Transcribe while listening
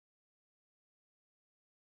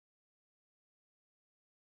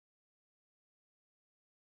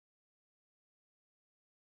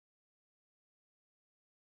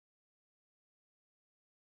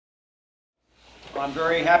I'm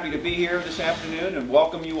very happy to be here this afternoon and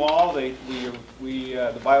welcome you all. The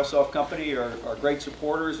BioSolve company are great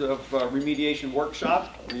supporters of Remediation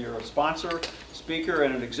Workshop. We are a sponsor, speaker,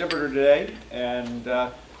 and an exhibitor today, and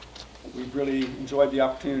we've really enjoyed the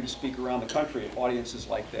opportunity to speak around the country at audiences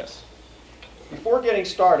like this. Before getting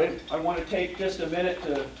started, I want to take just a minute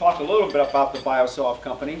to talk a little bit about the BioSolve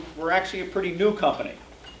company. We're actually a pretty new company.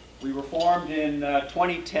 We were formed in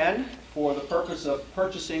 2010 for the purpose of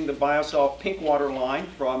purchasing the BioSolve Pinkwater line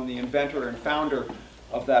from the inventor and founder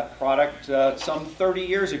of that product some 30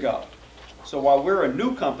 years ago. So while we're a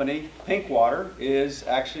new company, Pinkwater is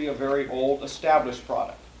actually a very old established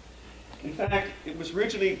product. In fact, it was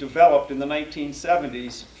originally developed in the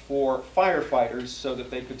 1970s for firefighters so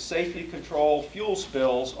that they could safely control fuel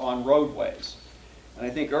spills on roadways. And I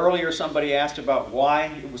think earlier somebody asked about why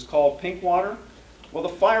it was called Pinkwater. Well, the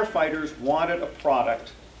firefighters wanted a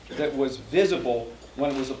product that was visible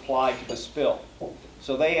when it was applied to the spill.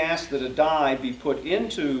 So they asked that a dye be put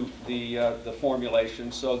into the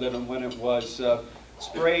formulation so that when it was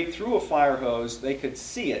sprayed through a fire hose, they could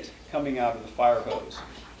see it coming out of the fire hose.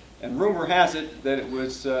 And rumor has it that it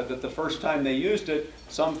was that the first time they used it,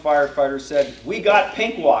 some firefighters said, "We got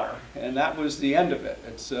Pinkwater," and that was the end of it.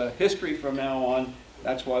 It's history from now on.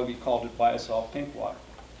 That's why we called it BioSolve Pinkwater.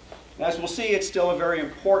 As we'll see, it's still a very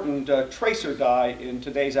important tracer dye in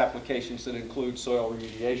today's applications that include soil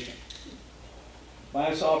remediation.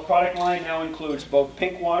 BioSolve product line now includes both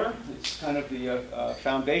Pinkwater, it's kind of the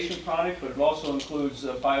foundation product, but it also includes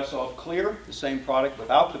BioSolve Clear, the same product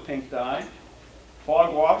without the pink dye,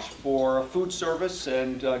 Fog Wash for food service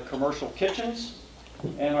and commercial kitchens,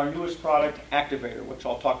 and our newest product, Activator, which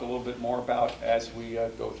I'll talk a little bit more about as we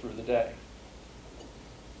go through the day.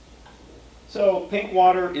 So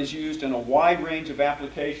Pinkwater is used in a wide range of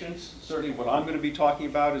applications. Certainly what I'm going to be talking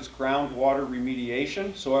about is groundwater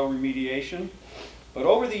remediation, soil remediation. But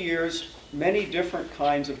over the years, many different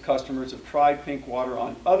kinds of customers have tried Pinkwater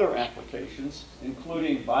on other applications,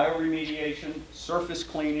 including bioremediation, surface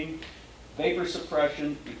cleaning, vapor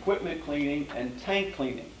suppression, equipment cleaning, and tank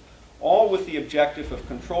cleaning, all with the objective of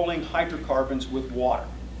controlling hydrocarbons with water.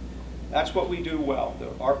 That's what we do well.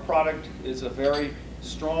 Our product is a very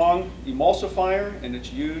strong emulsifier, and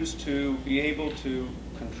it's used to be able to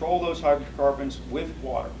control those hydrocarbons with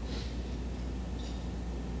water.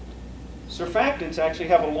 Surfactants actually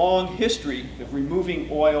have a long history of removing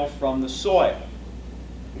oil from the soil.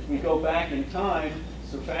 If we go back in time,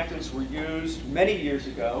 surfactants were used many years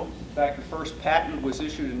ago. In fact, the first patent was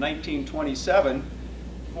issued in 1927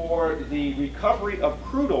 for the recovery of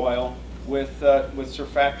crude oil with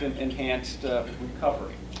surfactant-enhanced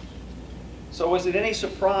recovery. So is it any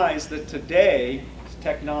surprise that today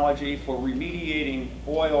technology for remediating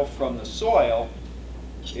oil from the soil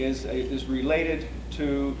is related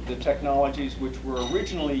to the technologies which were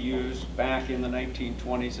originally used back in the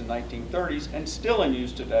 1920s and 1930s and still in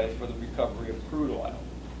use today for the recovery of crude oil?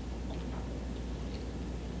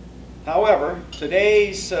 However,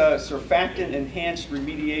 today's surfactant-enhanced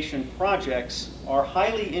remediation projects are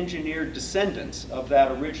highly engineered descendants of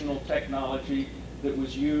that original technology that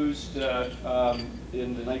was used in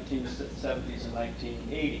the 1970s and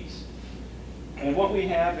 1980s. And what we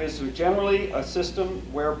have is generally a system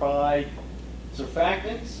whereby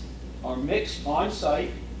surfactants are mixed on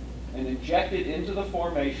site and injected into the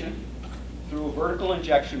formation through a vertical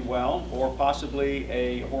injection well or possibly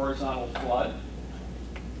a horizontal flood.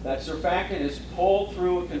 That surfactant is pulled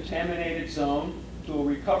through a contaminated zone to a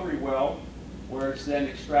recovery well where it's then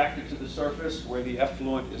extracted to the surface where the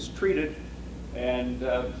effluent is treated and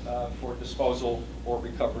for disposal or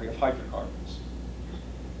recovery of hydrocarbons.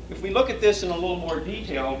 If we look at this in a little more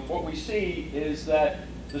detail, what we see is that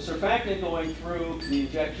the surfactant going through the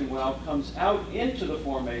injection well comes out into the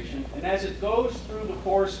formation, and as it goes through the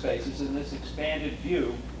pore spaces in this expanded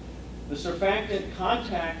view, the surfactant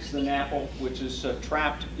contacts the napple, which is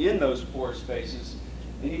trapped in those pore spaces,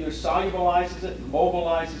 and either solubilizes it,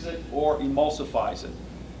 mobilizes it, or emulsifies it.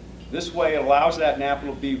 This way it allows that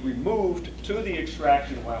napple to be removed to the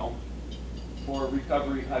extraction well for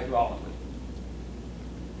recovery hydraulically.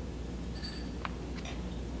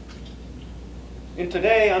 And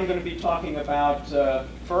today I'm going to be talking about,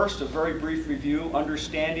 first, a very brief review,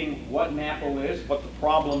 understanding what napple is, what the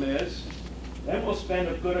problem is. Then we'll spend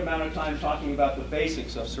a good amount of time talking about the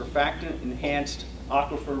basics of surfactant-enhanced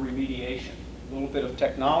aquifer remediation, a little bit of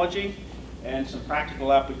technology, and some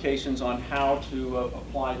practical applications on how to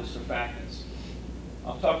apply the surfactants.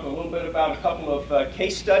 I'll talk a little bit about a couple of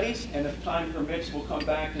case studies, and if time permits, we'll come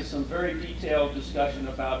back to some very detailed discussion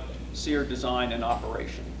about SEER design and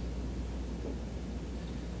operation.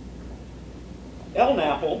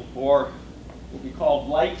 L-napple, or will be called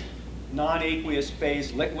light non-aqueous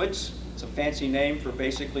phase liquids. It's a fancy name for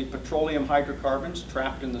basically petroleum hydrocarbons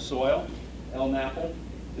trapped in the soil. LNAPL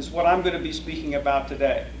is what I'm going to be speaking about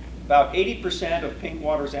today. About 80% of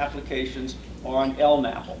Pinkwater's applications are on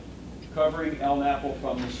LNAPL, covering LNAPL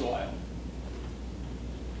from the soil.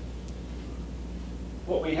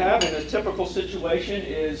 What we have in a typical situation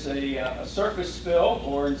is a surface spill,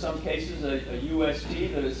 or in some cases a UST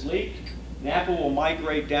that is leaked. NAPL will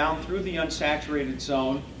migrate down through the unsaturated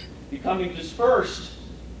zone, becoming dispersed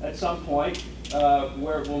at some point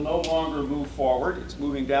where it will no longer move forward. It's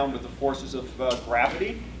moving down with the forces of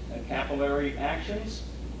gravity and capillary actions.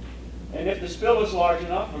 And if the spill is large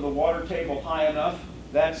enough or the water table high enough,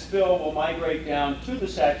 that spill will migrate down to the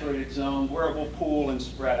saturated zone where it will pool and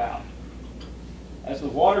spread out. As the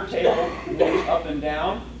water table moves up and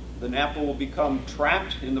down, the NAPL will become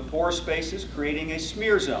trapped in the pore spaces, creating a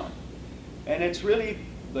smear zone. And it's really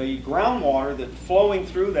the groundwater that's flowing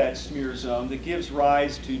through that smear zone that gives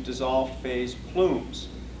rise to dissolved phase plumes.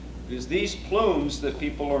 It is these plumes that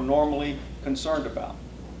people are normally concerned about,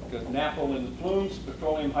 because NAPL in the plumes,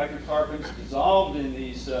 petroleum hydrocarbons dissolved in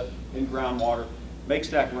these in groundwater, makes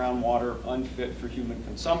that groundwater unfit for human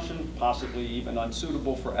consumption, possibly even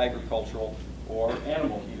unsuitable for agricultural or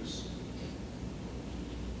animal use.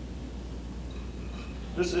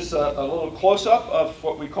 This is a little close-up of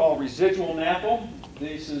what we call residual NAPL.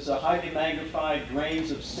 This is a highly magnified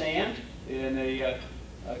grains of sand in a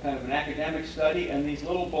kind of an academic study, and these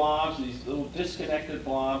little blobs, these little disconnected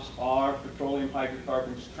blobs, are petroleum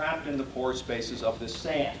hydrocarbons trapped in the pore spaces of this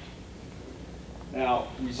sand. Now,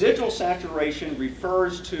 residual saturation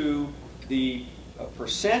refers to the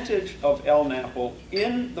percentage of LNAPL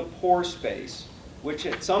in the pore space which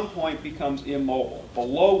at some point becomes immobile,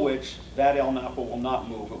 below which that LNAPL will not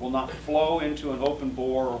move. It will not flow into an open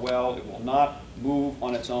bore or well. It will not move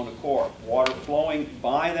on its own accord. Water flowing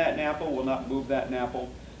by that NAPL will not move that NAPL.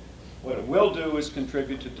 What it will do is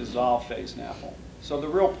contribute to dissolved phase NAPL. So the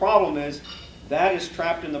real problem is that is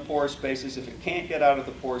trapped in the pore spaces. If it can't get out of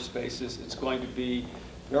the pore spaces, it's going to be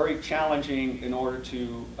very challenging in order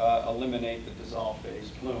to eliminate the dissolved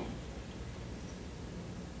phase plume.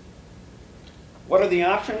 What are the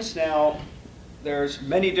options? Now, there's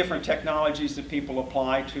many different technologies that people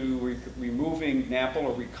apply to removing NAPL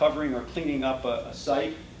or recovering or cleaning up a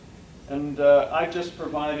site. And I've just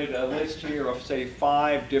provided a list here of, say,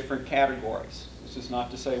 5 different categories. This is not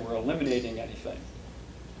to say we're eliminating anything.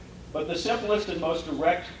 But the simplest and most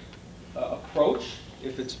direct approach,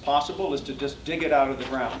 if it's possible, is to just dig it out of the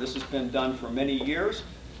ground. This has been done for many years.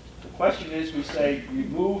 The question is, we say,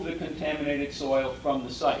 remove the contaminated soil from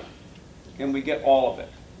the site. Can we get all of it?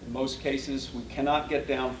 In most cases, we cannot get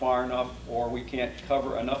down far enough, or we can't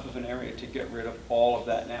cover enough of an area to get rid of all of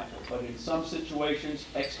that NAPL. But in some situations,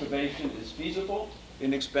 excavation is feasible,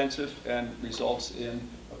 inexpensive, and results in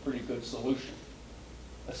a pretty good solution.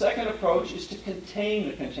 A second approach is to contain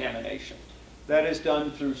the contamination. That is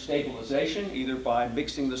done through stabilization, either by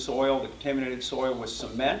mixing the soil, the contaminated soil, with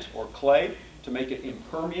cement or clay to make it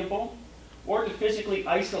impermeable, or to physically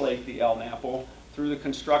isolate the LNAPL through the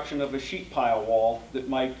construction of a sheet pile wall that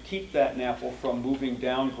might keep that NAPL from moving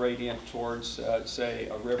down gradient towards, say,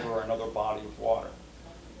 a river or another body of water.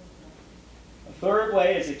 A third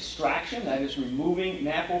way is extraction, that is removing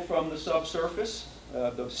NAPL from the subsurface.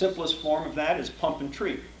 The simplest form of that is pump and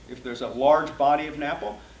treat. If there's a large body of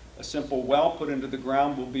NAPL, a simple well put into the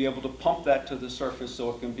ground will be able to pump that to the surface so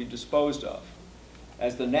it can be disposed of.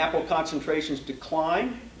 As the NAPL concentrations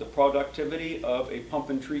decline, the productivity of a pump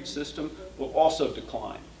and treat system will also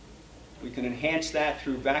decline. We can enhance that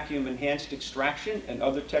through vacuum-enhanced extraction and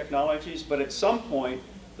other technologies, but at some point,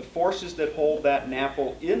 the forces that hold that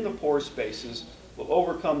NAPL in the pore spaces will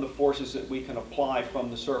overcome the forces that we can apply from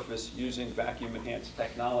the surface using vacuum-enhanced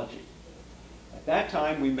technology. At that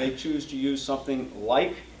time, we may choose to use something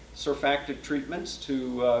like surfactant treatments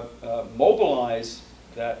to mobilize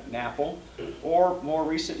that NAPL, or more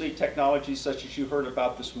recently technologies such as you heard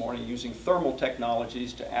about this morning, using thermal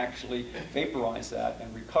technologies to actually vaporize that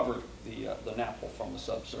and recover the NAPL from the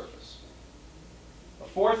subsurface. A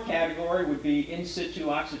fourth category would be in-situ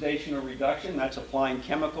oxidation or reduction. That's applying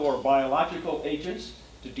chemical or biological agents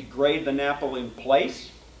to degrade the NAPL in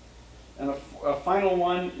place. And a final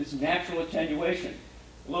one is natural attenuation.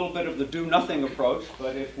 A little bit of the do-nothing approach,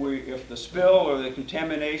 but if the spill or the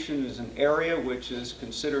contamination is an area which is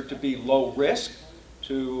considered to be low risk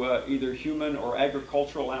to either human or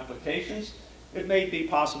agricultural applications, it may be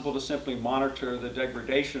possible to simply monitor the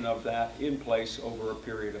degradation of that in place over a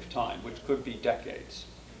period of time, which could be decades.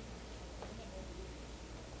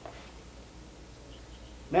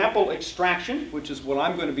 Napple extraction, which is what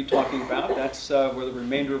I'm going to be talking about. That's where the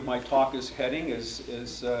remainder of my talk is heading, is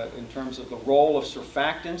in terms of the role of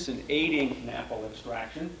surfactants in aiding napple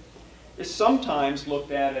extraction, is sometimes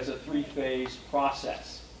looked at as a three-phase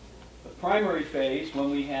process. The primary phase, when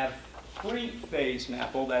we have free-phase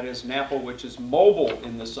napple, that is napple which is mobile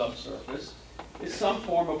in the subsurface, is some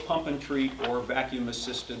form of pump and treat or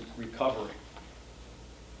vacuum-assisted recovery.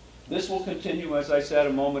 This will continue, as I said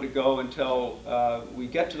a moment ago, until we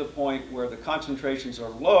get to the point where the concentrations are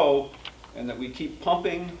low and that we keep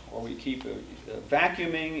pumping or we keep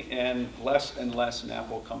vacuuming and less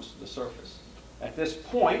napple comes to the surface. At this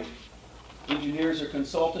point, engineers or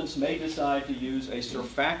consultants may decide to use a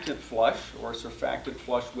surfactant flush or a surfactant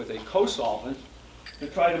flush with a co-solvent to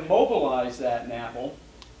try to mobilize that napple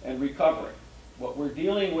and recover it. What we're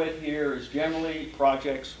dealing with here is generally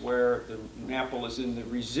projects where the napple is in the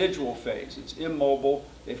residual phase. It's immobile.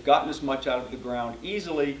 They've gotten as much out of the ground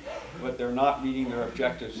easily, but they're not meeting their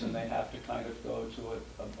objectives, and they have to kind of go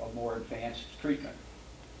to a more advanced treatment.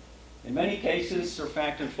 In many cases,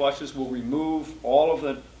 surfactant flushes will remove all of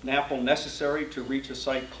the napple necessary to reach a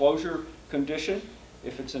site closure condition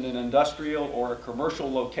if it's in an industrial or a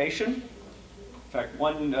commercial location. In fact,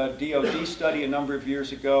 one DOD study a number of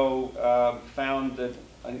years ago found that,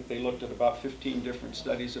 I think they looked at about 15 different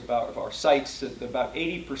studies of our sites, that about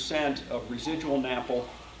 80% of residual napple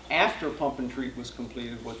after pump and treat was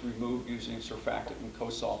completed was removed using surfactant and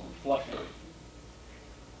co-solvent flushing.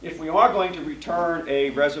 If we are going to return a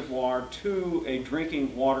reservoir to a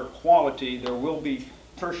drinking water quality, there will be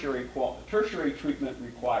tertiary treatment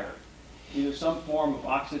required, either some form of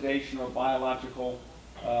oxidation or biological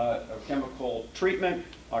or chemical treatment,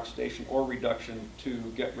 oxidation or reduction, to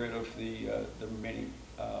get rid of the remaining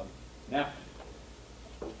napple.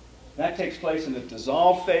 That takes place in the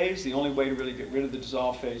dissolve phase. The only way to really get rid of the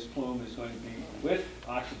dissolve phase plume is going to be with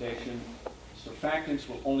oxidation. Surfactants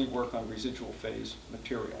will only work on residual phase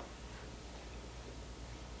material.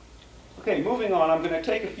 Okay, moving on, I'm going to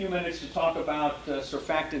take a few minutes to talk about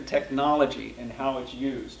surfactant technology and how it's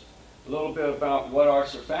used. A little bit about what are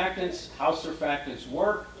surfactants, how surfactants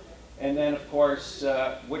work, and then, of course,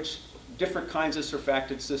 which different kinds of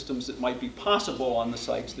surfactant systems that might be possible on the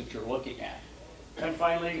sites that you're looking at. And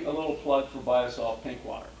finally, a little plug for BioSolve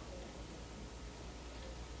Pinkwater.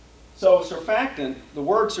 So surfactant, the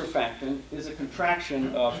word surfactant, is a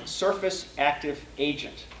contraction of surface active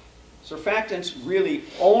agent. Surfactants really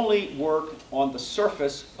only work on the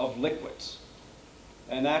surface of liquids.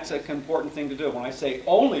 And that's an important thing to do. When I say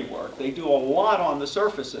only work, they do a lot on the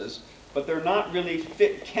surfaces, but they're not really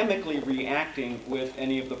chemically reacting with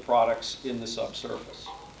any of the products in the subsurface.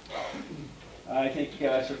 I think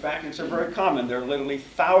surfactants are very common. There are literally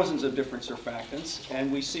thousands of different surfactants,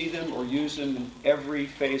 and we see them or use them in every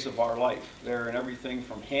phase of our life. They're in everything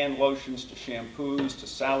from hand lotions to shampoos to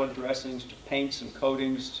salad dressings to paints and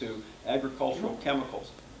coatings to agricultural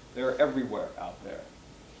chemicals. They're everywhere out there.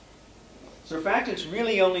 Surfactants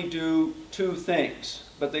really only do two things,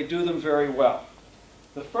 but they do them very well.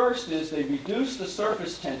 The first is they reduce the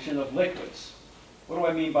surface tension of liquids. What do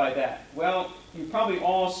I mean by that? Well, you've probably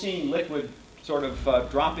all seen liquid sort of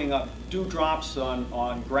dropping up dewdrops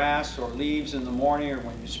on grass or leaves in the morning, or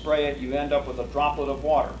when you spray it, you end up with a droplet of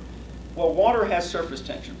water. Well, water has surface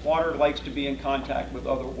tension. Water likes to be in contact with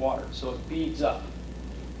other water, so it beads up.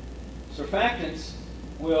 Surfactants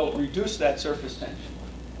will reduce that surface tension.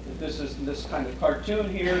 If this is this kind of cartoon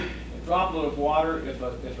here, a droplet of water, if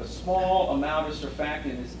a small amount of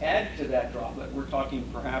surfactant is added to that droplet, we're talking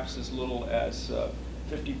perhaps as little as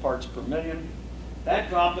 50 parts per million, that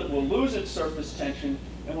droplet will lose its surface tension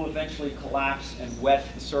and will eventually collapse and wet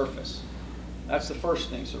the surface. That's the first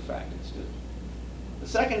thing surfactants do. The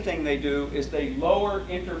second thing they do is they lower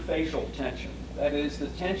interfacial tension. That is, the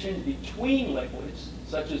tension between liquids,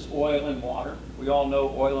 such as oil and water. We all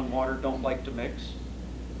know oil and water don't like to mix.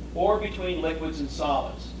 Or between liquids and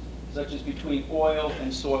solids, such as between oil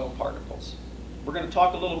and soil particles. We're going to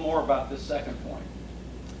talk a little more about this second point.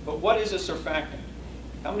 But what is a surfactant?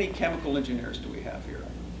 How many chemical engineers do we have here?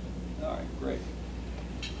 All right, great.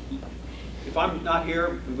 If I'm not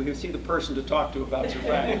here, we can see the person to talk to about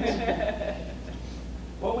surfactants.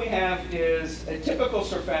 What we have is a typical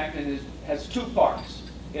surfactant has two parts.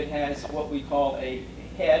 It has what we call a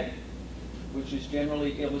head, which is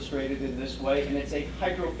generally illustrated in this way, and it's a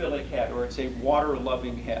hydrophilic head, or it's a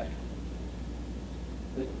water-loving head.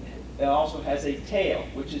 It also has a tail,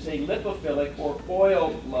 which is a lipophilic or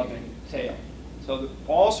oil-loving tail. So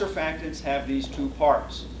all surfactants have these two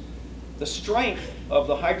parts. The strength of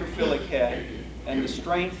the hydrophilic head and the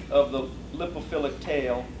strength of the lipophilic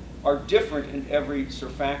tail are different in every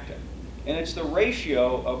surfactant. And it's the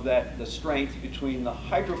ratio of the strength between the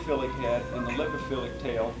hydrophilic head and the lipophilic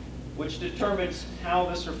tail which determines how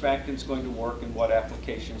the surfactant is going to work and what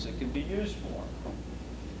applications it can be used for.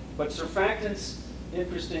 But surfactants,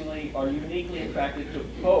 interestingly, are uniquely attracted to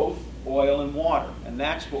both oil and water, and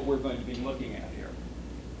that's what we're going to be looking at here.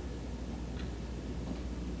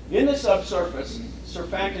 In the subsurface,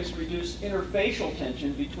 surfactants reduce interfacial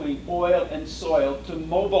tension between oil and soil to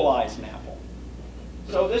mobilize NAPL.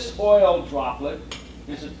 So this oil droplet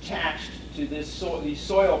is attached to these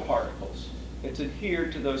soil particles. It's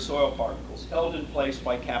adhered to those soil particles, held in place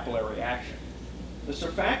by capillary action. The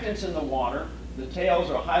surfactants in the water, the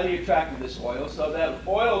tails are highly attracted to this oil, so that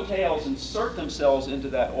oil tails insert themselves into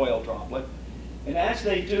that oil droplet. And as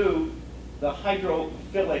they do, the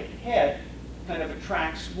hydrophilic head kind of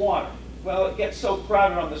attracts water. Well, it gets so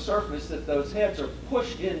crowded on the surface that those heads are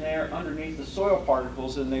pushed in there underneath the soil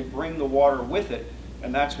particles, and they bring the water with it,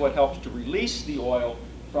 and that's what helps to release the oil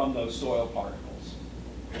from those soil particles.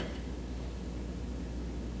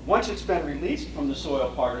 Once it's been released from the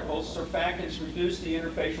soil particles, surfactants reduce the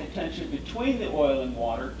interfacial tension between the oil and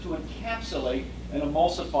water to encapsulate and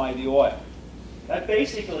emulsify the oil. That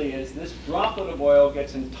basically is this droplet of oil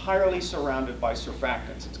gets entirely surrounded by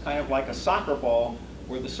surfactants. It's kind of like a soccer ball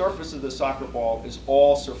where the surface of the soccer ball is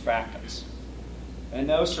all surfactants. And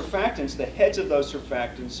those surfactants, the heads of those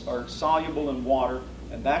surfactants are soluble in water,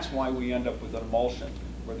 and that's why we end up with an emulsion,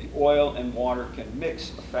 where the oil and water can mix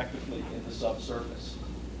effectively in the subsurface.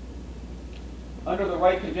 Under the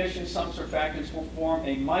right conditions, some surfactants will form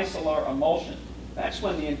a micellar emulsion. That's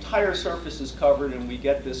when the entire surface is covered and we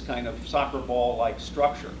get this kind of soccer ball-like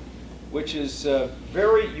structure, which is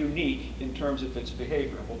very unique in terms of its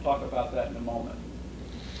behavior. We'll talk about that in a moment.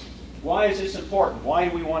 Why is this important? Why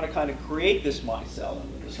do we want to kind of create this micelle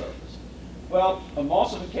under the surface? Well,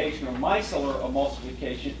 emulsification or micellar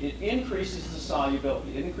emulsification, it increases the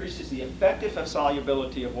solubility. It increases the effective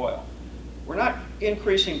solubility of oil. We're not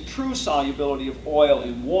increasing true solubility of oil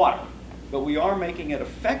in water, but we are making it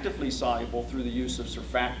effectively soluble through the use of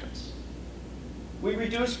surfactants. We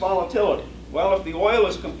reduce volatility. Well, if the oil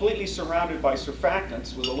is completely surrounded by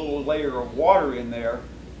surfactants with a little layer of water in there,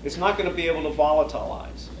 it's not going to be able to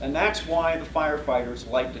volatilize. And that's why the firefighters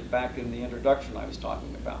liked it back in the introduction I was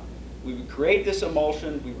talking about. We would create this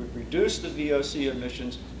emulsion, we would reduce the VOC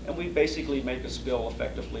emissions, and we'd basically make a spill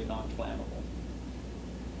effectively non-flammable.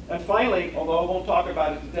 And finally, although I won't talk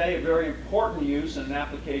about it today, a very important use and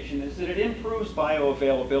application is that it improves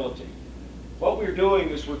bioavailability. What we're doing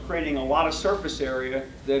is we're creating a lot of surface area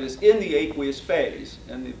that is in the aqueous phase,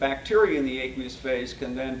 and the bacteria in the aqueous phase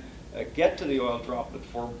can then get to the oil droplet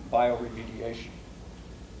for bioremediation.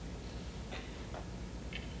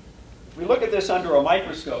 If we look at this under a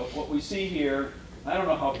microscope, what we see here, I don't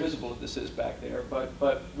know how visible this is back there,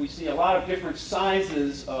 but we see a lot of different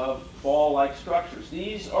sizes of ball-like structures.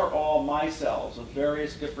 These are all micelles of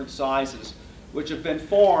various different sizes, which have been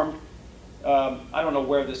formed. I don't know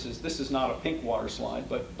where this is. This is not a Pinkwater slide,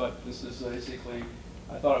 but this is basically,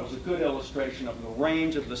 I thought it was a good illustration of the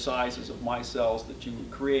range of the sizes of micelles that you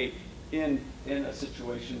would create in a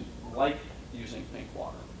situation like using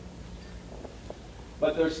Pinkwater.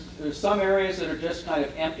 But there's some areas that are just kind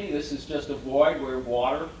of empty. This is just a void where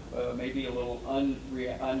water, maybe a little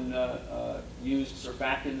unused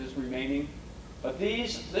surfactant is remaining. But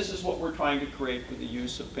this is what we're trying to create with the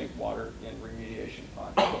use of Pinkwater in remediation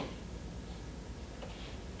projects.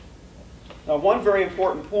 Now, one very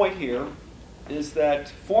important point here is that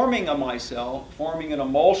forming a micelle, forming an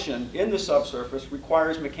emulsion in the subsurface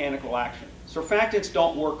requires mechanical action. Surfactants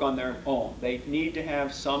don't work on their own. They need to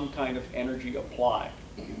have some kind of energy applied.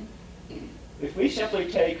 If we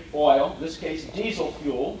simply take oil, in this case diesel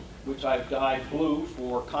fuel, which I've dyed blue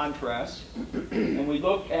for contrast, and we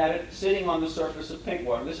look at it sitting on the surface of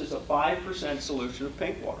Pinkwater. This is a 5% solution of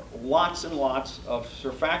Pinkwater. Lots and lots of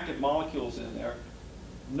surfactant molecules in there,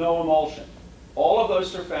 no emulsion. All of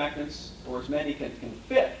those surfactants, or as many can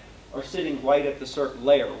fit, are sitting right at the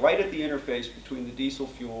layer, right at the interface between the diesel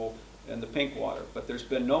fuel and the Pinkwater. But there's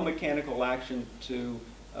been no mechanical action to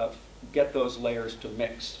get those layers to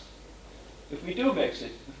mix. If we do mix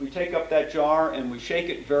it, if we take up that jar and we shake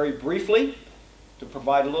it very briefly to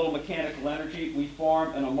provide a little mechanical energy, we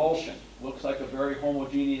form an emulsion. Looks like a very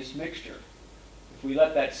homogeneous mixture. If we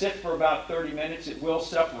let that sit for about 30 minutes, it will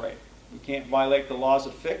separate. We can't violate the laws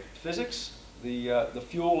of physics. The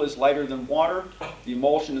fuel is lighter than water. The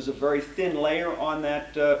emulsion is a very thin layer on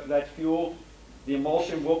that fuel. The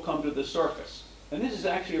emulsion will come to the surface. And this is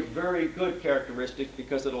actually a very good characteristic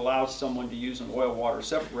because it allows someone to use an oil-water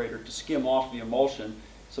separator to skim off the emulsion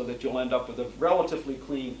so that you'll end up with a relatively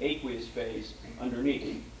clean aqueous phase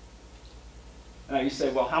underneath. Now you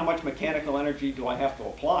say, well, how much mechanical energy do I have to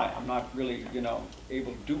apply? I'm not really,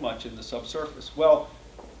 able to do much in the subsurface. Well,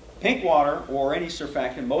 Pinkwater, or any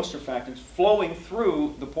surfactant, most surfactants, flowing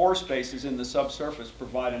through the pore spaces in the subsurface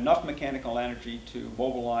provide enough mechanical energy to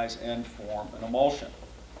mobilize and form an emulsion.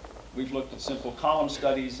 We've looked at simple column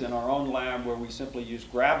studies in our own lab where we simply use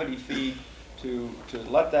gravity feed to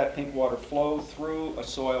let that Pinkwater flow through a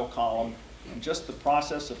soil column, and just the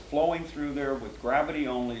process of flowing through there with gravity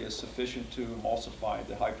only is sufficient to emulsify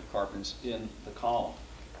the hydrocarbons in the column.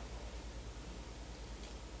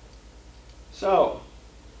 So,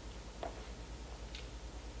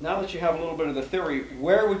 now that you have a little bit of the theory,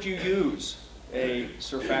 where would you use a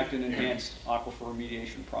surfactant-enhanced aquifer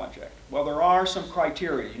remediation project? Well, there are some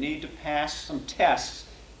criteria. You need to pass some tests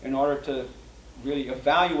in order to really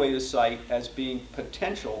evaluate a site as being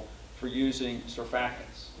potential for using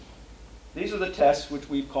surfactants. These are the tests which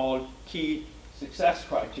we've called key success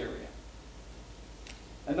criteria.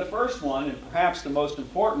 And the first one, and perhaps the most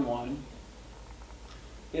important one,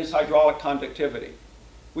 is hydraulic conductivity.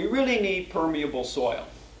 We really need permeable soil.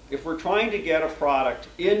 If we're trying to get a product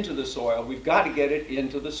into the soil, we've got to get it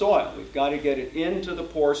into the soil. We've got to get it into the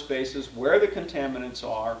pore spaces where the contaminants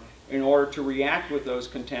are in order to react with those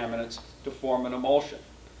contaminants to form an emulsion.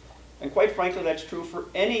 And quite frankly, that's true for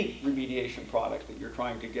any remediation product that you're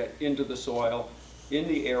trying to get into the soil in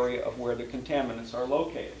the area of where the contaminants are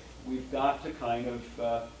located. We've got to kind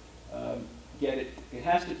of get it, it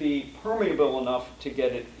has to be permeable enough to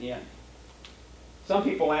get it in. Some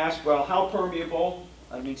people ask, well, how permeable?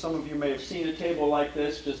 I mean, some of you may have seen a table like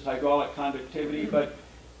this, just hydraulic conductivity, but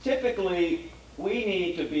typically we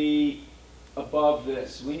need to be above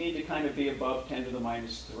this. We need to kind of be above 10 to the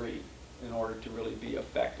minus 3 in order to really be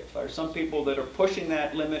effective. There are some people that are pushing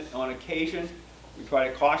that limit on occasion. We try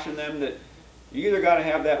to caution them that you either got to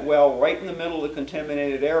have that well right in the middle of the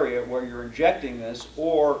contaminated area where you're injecting this,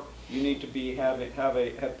 or you need to have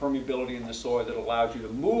permeability in the soil that allows you to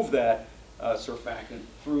move that surfactant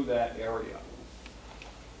through that area.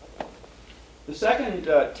 The second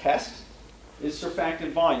test is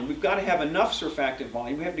surfactant volume. We've got to have enough surfactant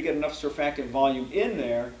volume. We have to get enough surfactant volume in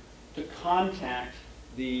there to contact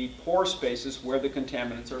the pore spaces where the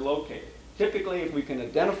contaminants are located. Typically, if we can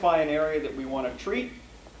identify an area that we want to treat,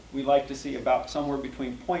 we like to see about somewhere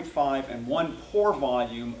between 0.5 and 1 pore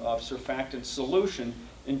volume of surfactant solution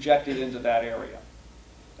injected into that area.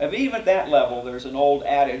 And even at that level, there's an old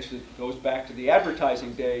adage that goes back to the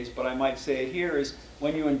advertising days, but I might say it here, is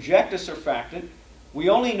when you inject a surfactant, we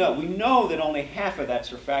know that only half of that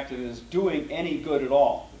surfactant is doing any good at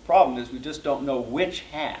all. The problem is we just don't know which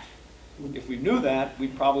half. If we knew that,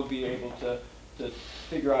 we'd probably be able to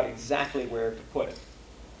figure out exactly where to put it.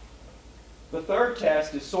 The third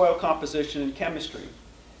test is soil composition and chemistry.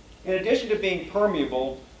 In addition to being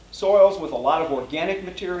permeable, soils with a lot of organic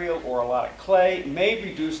material or a lot of clay may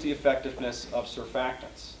reduce the effectiveness of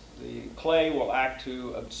surfactants. The clay will act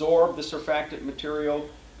to absorb the surfactant material.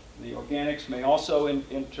 The organics may also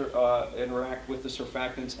interact with the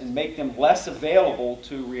surfactants and make them less available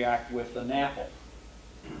to react with the napple.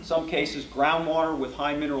 In some cases, groundwater with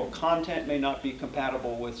high mineral content may not be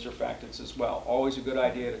compatible with surfactants as well. Always a good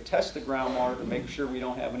idea to test the groundwater to make sure we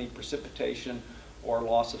don't have any precipitation or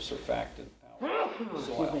loss of surfactant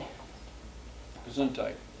soil.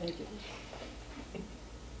 Gesundheit. Thank you.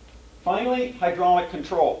 Finally, hydraulic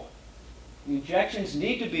control. The injections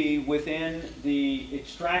need to be within the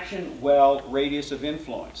extraction well radius of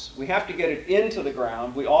influence. We have to get it into the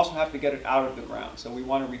ground. We also have to get it out of the ground. So we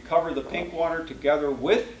want to recover the Pinkwater together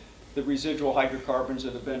with the residual hydrocarbons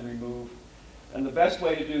that have been removed. And the best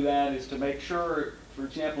way to do that is to make sure, for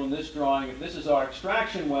example, in this drawing, if this is our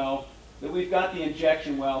extraction well, that we've got the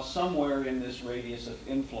injection well somewhere in this radius of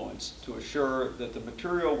influence to assure that the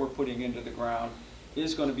material we're putting into the ground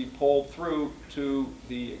is going to be pulled through to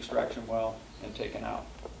the extraction well and taken out.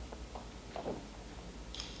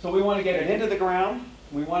 So we want to get it into the ground.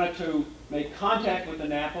 We want it to make contact with the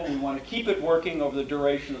napple. We want to keep it working over the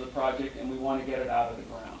duration of the project, and we want to get it out of the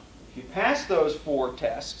ground. If you pass those 4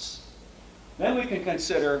 tests, then we can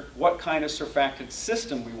consider what kind of surfactant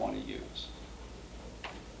system we want to use.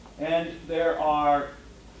 And there are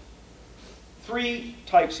 3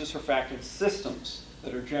 types of surfactant systems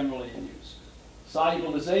that are generally in use.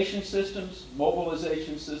 Solubilization systems,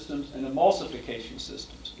 mobilization systems, and emulsification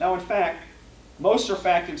systems. Now, in fact, most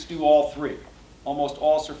surfactants do all 3. Almost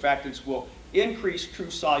all surfactants will increase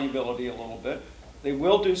true solubility a little bit. They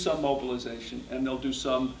will do some mobilization, and they'll do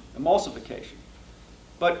some emulsification.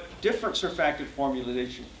 But different surfactant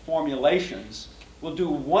formulations will do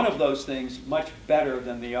one of those things much better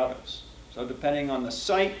than the others. So depending on the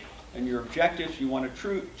site and your objectives, you want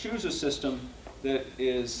to choose a system that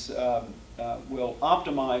is, will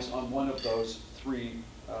optimize on one of those 3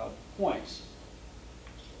 points.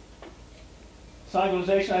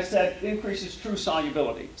 Solubilization, I said, increases true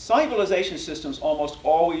solubility. Solubilization systems almost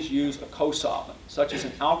always use a co-solvent, such as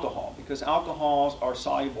an alcohol, because alcohols are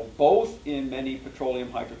soluble both in many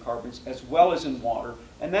petroleum hydrocarbons as well as in water,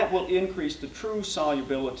 and that will increase the true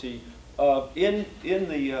solubility in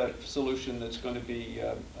the solution that's going to be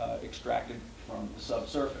extracted from the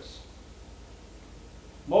subsurface.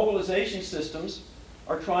 Mobilization systems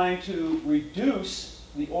are trying to reduce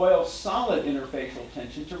the oil's solid interfacial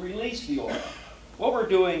tension to release the oil. What we're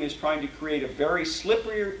doing is trying to create a very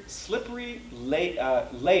slippery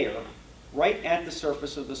layer right at the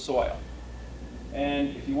surface of the soil.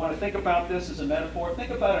 And if you want to think about this as a metaphor,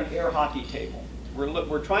 think about an air hockey table.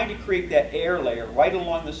 We're trying to create that air layer right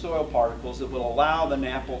along the soil particles that will allow the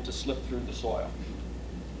napple to slip through the soil.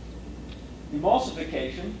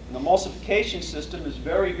 Emulsification. An emulsification system is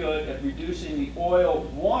very good at reducing the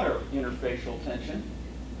oil-water interfacial tension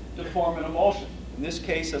to form an emulsion. In this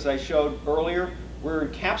case, as I showed earlier, we're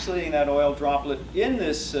encapsulating that oil droplet in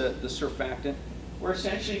this the surfactant. We're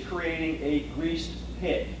essentially creating a greased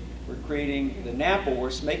pig. We're creating the napple.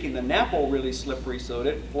 We're making the napple really slippery so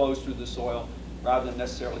that it flows through the soil, rather than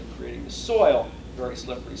necessarily creating the soil very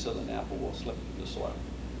slippery so the napple will slip through the soil.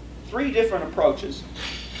 3 different approaches.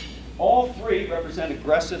 All 3 represent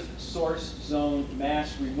aggressive source zone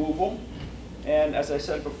mass removal. And as I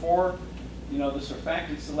said before, you know, the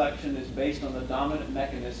surfactant selection is based on the dominant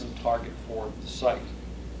mechanism target for the site.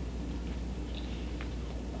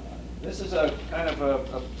 This is a kind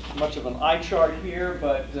of much of an eye chart here,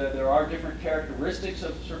 but there are different characteristics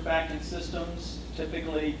of surfactant systems.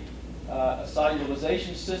 Typically, a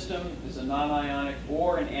solubilization system is a non-ionic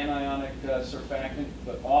or an anionic surfactant,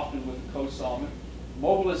 but often with a co-solvent.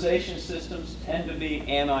 Mobilization systems tend to be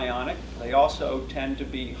anionic. They also tend to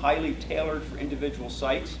be highly tailored for individual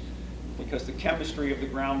sites, because the chemistry of the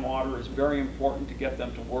groundwater is very important to get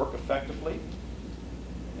them to work effectively.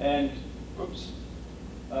 And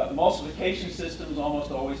emulsification systems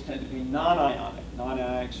almost always tend to be non-ionic.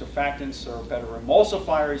 Non-ionic surfactants are better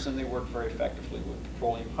emulsifiers, and they work very effectively with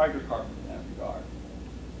petroleum hydrocarbon in that regard.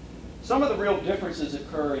 Some of the real differences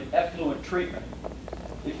occur in effluent treatment.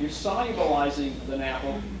 If you're solubilizing the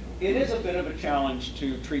napple, it is a bit of a challenge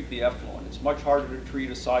to treat the effluent. It's much harder to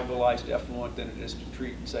treat a solubilized effluent than it is to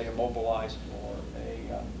treat, say, a mobilized or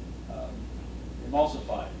a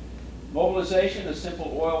emulsified. Mobilization is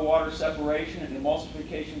simple oil-water separation, and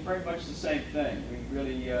emulsification very much the same thing. We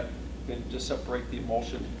really can just separate the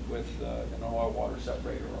emulsion with an oil-water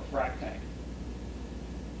separator or a frac tank.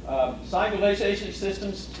 Solubilization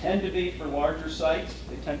systems tend to be for larger sites.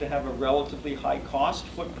 They tend to have a relatively high cost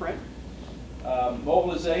footprint.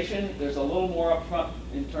 Mobilization, there's a little more upfront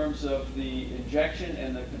in terms of the injection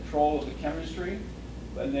and the control of the chemistry,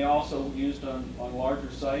 and they also used on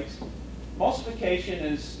larger sites. Emulsification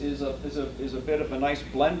is a bit of a nice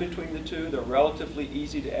blend between the two. They're relatively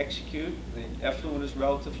easy to execute. The effluent is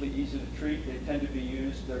relatively easy to treat. They tend to be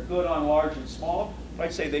used. They're good on large and small, but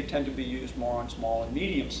I'd say they tend to be used more on small and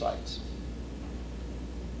medium sites.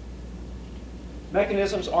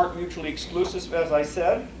 Mechanisms aren't mutually exclusive, as I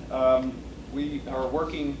said. We are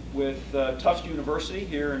working with Tufts University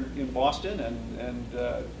here in Boston, and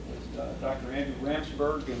Dr. Andrew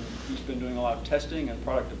Ramsberg, and he's been doing a lot of testing and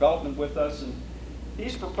product development with us. And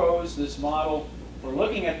he's proposed this model for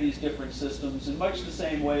looking at these different systems in much the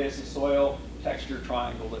same way as the soil texture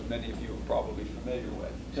triangle that many of you are probably familiar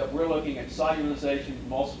with. Except we're looking at solubilization,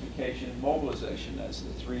 emulsification, and mobilization as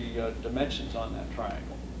the 3 dimensions on that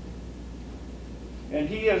triangle. And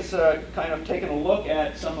he has kind of taken a look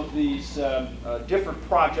at some of these different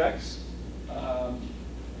projects.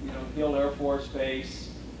 Hill Air Force Base,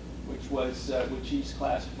 which he's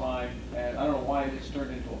classified, and I don't know why it's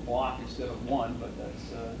turned into a block instead of one, but that's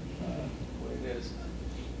the way it is.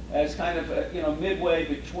 As kind of midway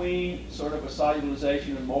between sort of a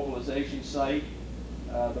solubilization and mobilization site.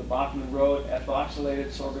 The Bachman Road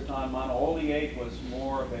ethoxylated sorbiton monoleate was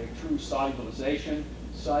more of a true solubilization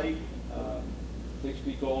site.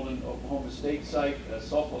 Bixby Golden Oklahoma State site,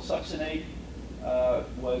 sulfosuccinate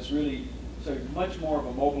was really much more of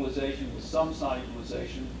a mobilization with some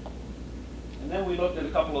solubilization. And then we looked at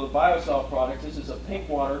a couple of the BioSolve products. This is a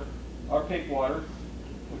Pinkwater, our Pinkwater,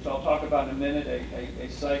 which I'll talk about in a minute, a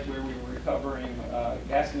site where we were recovering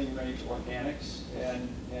gasoline-range organics. And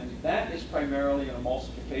that is primarily an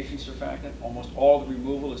emulsification surfactant. Almost all the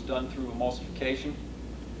removal is done through emulsification.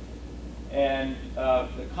 And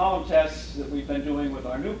the column tests that we've been doing with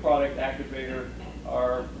our new product, Activator,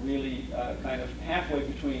 are really kind of halfway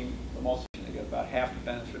between emulsification. They get about half the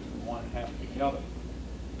benefit from one and half the the other.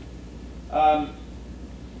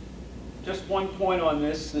 Just one point on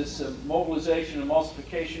this mobilization and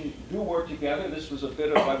emulsification do work together. This was a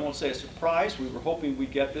bit of, I won't say a surprise. We were hoping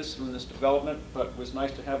we'd get this from this development, but it was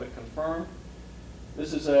nice to have it confirmed.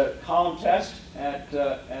 This is a column test at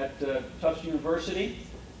Tufts University.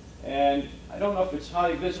 And I don't know if it's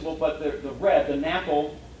highly visible, but the red, the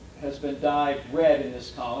napple, has been dyed red in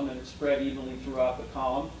this column, and it's spread evenly throughout the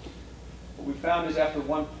column. What we found is after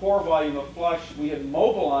one pore volume of flush, we had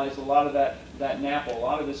mobilized a lot of that napple. A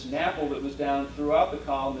lot of this napple that was down throughout the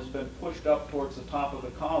column has been pushed up towards the top of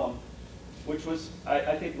the column, which was,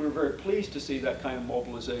 I think we were very pleased to see that kind of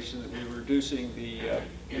mobilization, that we were reducing the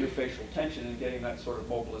interfacial tension and getting that sort of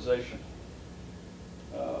mobilization.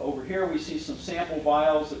 Over here we see some sample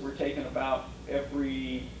vials that were taken about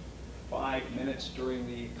every 5 minutes during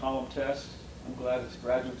the column test. I'm glad it's a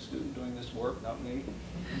graduate student doing this work, not me.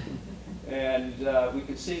 And we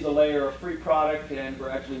could see the layer of free product and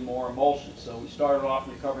gradually more emulsion. So we started off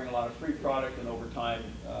recovering a lot of free product, and over time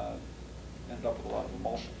ended up with a lot of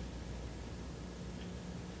emulsion.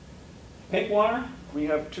 Pinkwater, we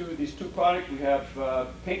have these two products. We have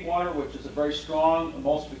Pinkwater, which is a very strong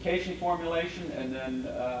emulsification formulation, and then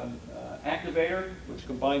Activator, which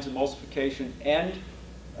combines emulsification and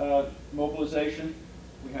mobilization.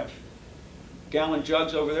 We have gallon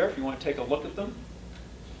jugs over there if you want to take a look at them.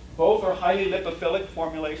 Both are highly lipophilic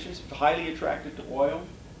formulations, highly attracted to oil,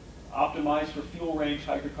 optimized for fuel range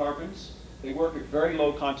hydrocarbons. They work at very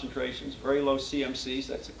low concentrations, very low CMCs.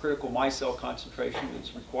 That's a critical micelle concentration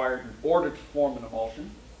that's required in order to form an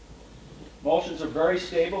emulsion. Emulsions are very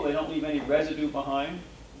stable. They don't leave any residue behind.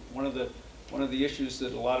 One of the issues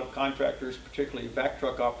that a lot of contractors, particularly vac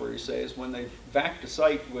truck operators, say is when they've vacked a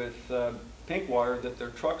site with Pinkwater, that their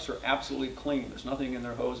trucks are absolutely clean. There's nothing in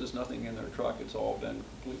their hoses, nothing in their truck. It's all been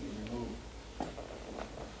completely removed.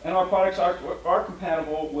 And our products are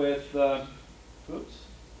compatible with, oops,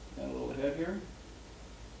 got a little ahead here,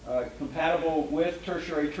 compatible with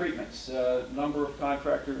tertiary treatments. A number of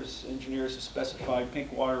contractors, engineers have specified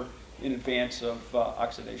Pinkwater in advance of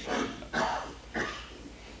oxidation treatment.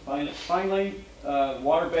 Finally,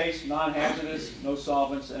 water-based, non-hazardous, no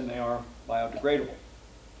solvents, and they are biodegradable.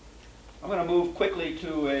 I'm going to move quickly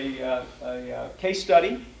to a case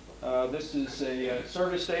study. This is a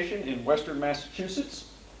service station in western Massachusetts,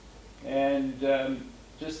 and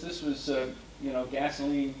this was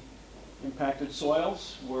gasoline impacted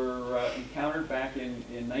soils were encountered back in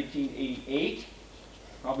 1988.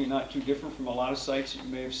 Probably not too different from a lot of sites that you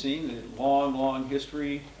may have seen. The long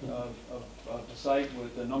history of the site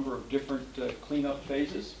with a number of different cleanup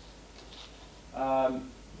phases.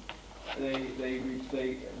 They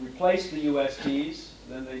replaced the USTs.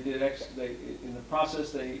 Then they did in the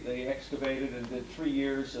process they excavated and did 3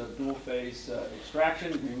 years of dual phase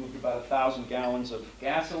extraction. Removed about 1,000 gallons of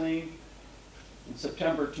gasoline. In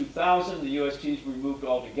September 2000, the USTs removed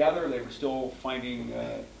altogether. They were still finding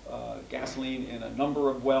gasoline in a number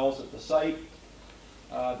of wells at the site.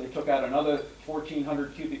 They took out another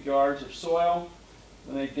 1,400 cubic yards of soil.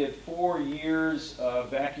 Then they did 4 years of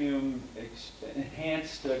vacuum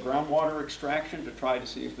enhanced groundwater extraction to try to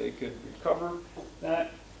see if they could recover that.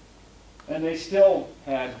 And they still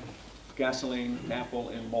had gasoline napple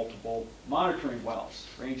in multiple monitoring wells,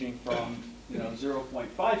 ranging from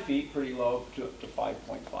 0.5 feet, pretty low, to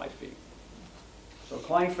 5.5 feet. So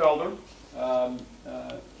Kleinfelder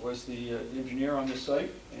was the engineer on this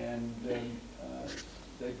site, and then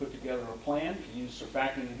they put together a plan to use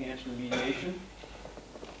surfactant enhanced remediation.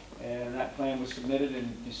 And that plan was submitted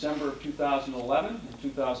in December of 2011. In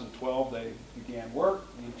 2012, they began work.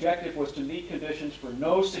 The objective was to meet conditions for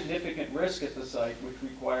no significant risk at the site, which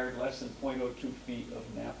required less than 0.02 feet of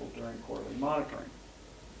napple during quarterly monitoring.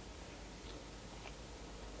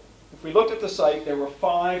 If we looked at the site, there were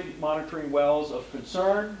 5 monitoring wells of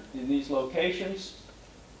concern in these locations.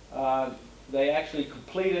 They actually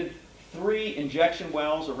completed 3 injection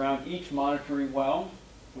wells around each monitoring well,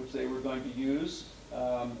 which they were going to use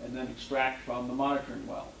and then extract from the monitoring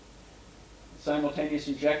well. Simultaneous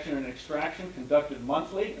injection and extraction conducted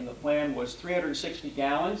monthly, and the plan was 360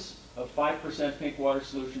 gallons of 5% Pinkwater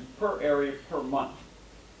solution per area per month.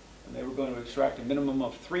 And they were going to extract a minimum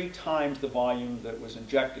of 3 times the volume that was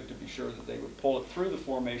injected to be sure that they would pull it through the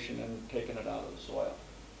formation and taking it out of the soil.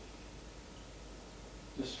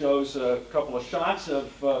 This shows a couple of shots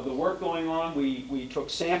of the work going on. We took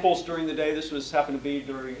samples during the day. This happened to be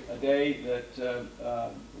during a day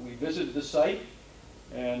that we visited the site,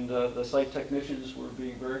 and the site technicians were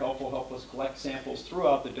being very helpful, helped us collect samples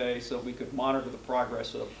throughout the day so we could monitor the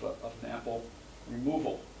progress of napple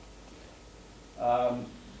removal.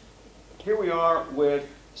 Here we are with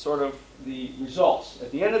sort of the results.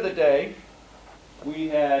 At the end of the day, we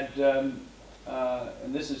had, and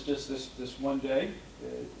this is just this one day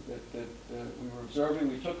that we were observing.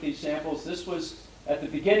 We took these samples. This was at the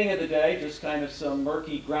beginning of the day, just kind of some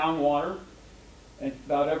murky groundwater. And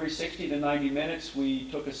about every 60 to 90 minutes, we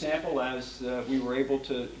took a sample as we were able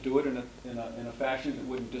to do it in a fashion that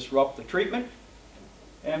wouldn't disrupt the treatment.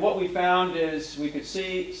 And what we found is we could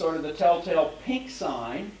see sort of the telltale pink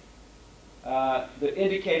sign that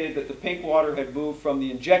indicated that the pink water had moved from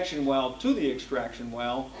the injection well to the extraction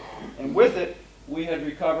well. And with it, we had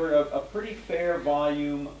recovered a pretty fair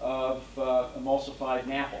volume of emulsified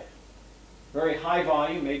napple. Very high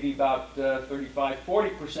volume, maybe about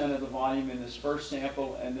 35–40% of the volume in this first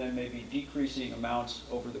sample, and then maybe decreasing amounts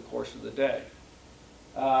over the course of the day.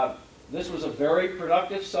 This was a very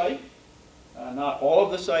productive site. Not all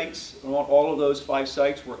of the sites, not all of those 5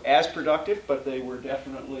 sites were as productive, but they were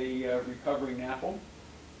definitely recovering napple.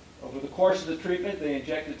 Over the course of the treatment, they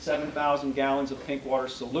injected 7,000 gallons of pink water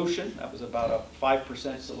solution. That was about a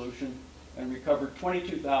 5% solution, and recovered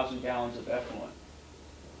 22,000 gallons of effluent.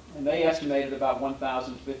 And they estimated about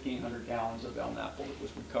 1,000 to 1,500 gallons of L-napple that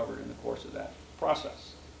was recovered in the course of that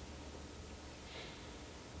process.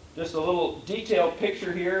 Just a little detailed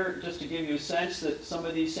picture here, just to give you a sense that some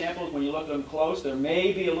of these samples, when you look at them close, there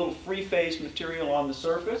may be a little free-phase material on the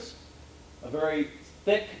surface, a very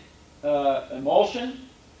thick emulsion,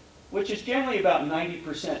 which is generally about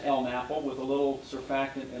 90% L-napple with a little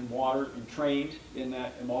surfactant and water entrained in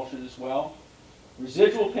that emulsion as well.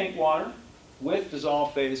 Residual pink water with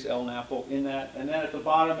dissolved phase L-napple in that, and then at the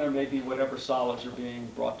bottom there may be whatever solids are being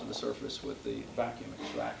brought to the surface with the vacuum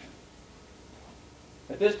extraction.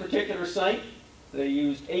 At this particular site, they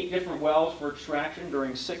used 8 different wells for extraction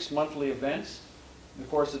during 6 monthly events. In the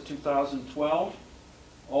course of 2012,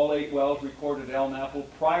 all 8 wells recorded L-napple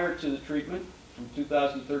prior to the treatment. From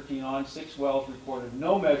 2013 on, 6 wells recorded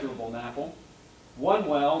no measurable napple. 1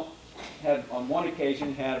 well had, on one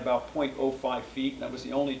occasion, had about 0.05 feet. That was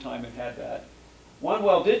the only time it had that. 1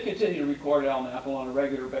 well did continue to record L-napple on a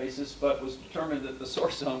regular basis, but was determined that the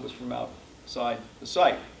source zone was from outside the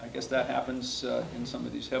site. I guess that happens in some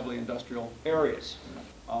of these heavily industrial areas.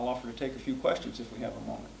 I'll offer to take a few questions if we have a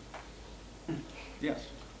moment. Yes?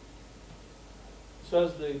 So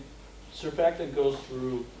as the surfactant goes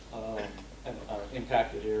through an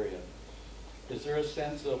impacted area, is there a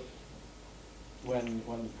sense of when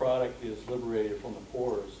the product is liberated from the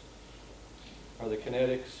pores, are the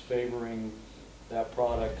kinetics favoring that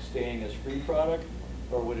product staying as free product,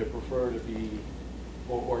 or would it prefer to be,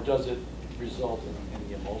 or does it result in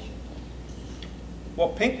the emulsion? Well,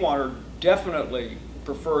 pink water definitely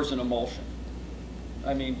prefers an emulsion.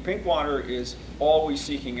 I mean, pink water is always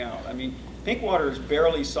seeking out. I mean, pink water is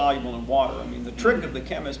barely soluble in water. I mean, the trick of the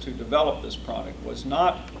chemist who developed this product was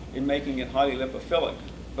not in making it highly lipophilic,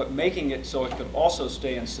 but making it so it could also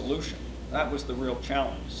stay in solution. That was the real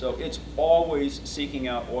challenge. So it's always seeking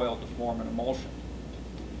out oil to form an emulsion.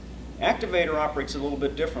 Activator operates a little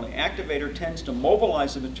bit differently. Activator tends to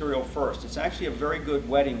mobilize the material first. It's actually a very good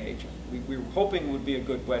wetting agent. We were hoping it would be a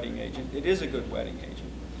good wetting agent. It is a good wetting agent.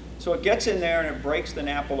 So it gets in there and it breaks the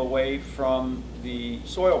napple away from the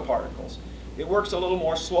soil particles. It works a little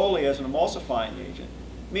more slowly as an emulsifying agent,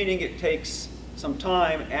 meaning it takes some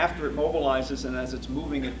time after it mobilizes and as it's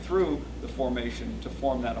moving it through the formation to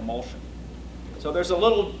form that emulsion. So there's a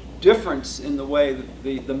little difference in the way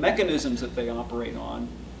that the mechanisms that they operate on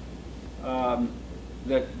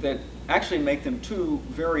that actually make them 2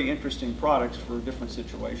 very interesting products for different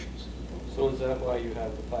situations. So is that why you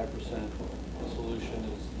have the 5% solution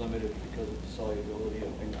is limited because of the solubility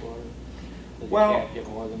of pink water? That you can't get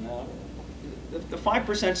more than that? The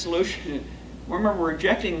 5% solution, remember we're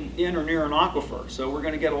injecting in or near an aquifer, so we're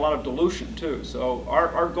going to get a lot of dilution too. So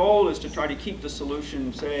our goal is to try to keep the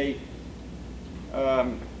solution, say,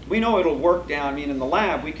 we know it'll work down. I mean, in the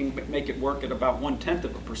lab, we can make it work at about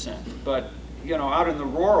 0.1%. But, you know, out in the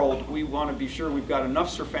rural, we want to be sure we've got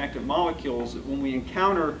enough surfactant molecules that when we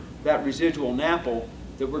encounter that residual napple,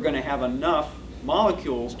 that we're going to have enough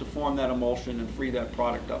molecules to form that emulsion and free that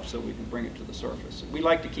product up so we can bring it to the surface. We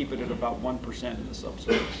like to keep it at about 1% in the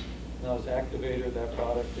subsurface. Now, is Activator that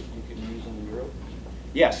product that you can use in Europe?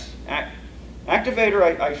 Yes. Activator,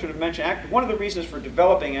 I should have mentioned, one of the reasons for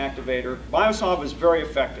developing Activator, BioSolve is very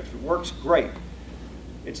effective. It works great.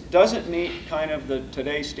 It doesn't meet kind of the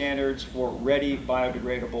today's standards for ready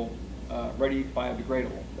biodegradable,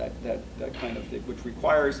 that kind of thing, which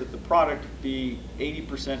requires that the product be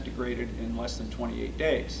 80% degraded in less than 28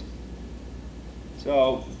 days.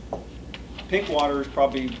 So pink water is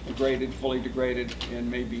probably fully degraded in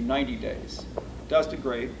maybe 90 days. It does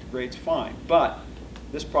degrade, degrades fine, but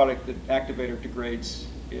This product, the activator, degrades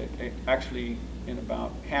actually in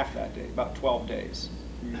about half that day, about 12 days.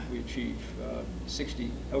 We achieve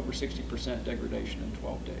over 60% degradation in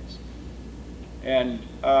 12 days. And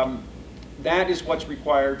that is what's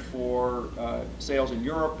required for sales in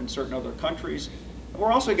Europe and certain other countries.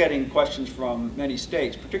 We're also getting questions from many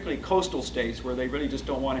states, particularly coastal states, where they really just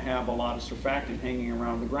don't want to have a lot of surfactant hanging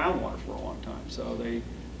around the groundwater for a long time. So they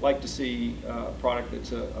like to see a product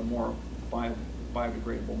that's a more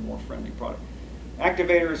biodegradable, more friendly product.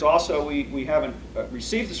 Activators also, we haven't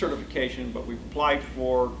received the certification, but we've applied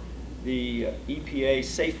for the EPA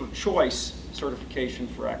Safer Choice certification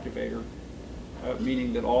for activator,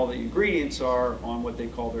 meaning that all the ingredients are on what they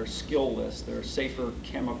call their skill list, their safer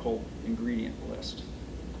chemical ingredient list.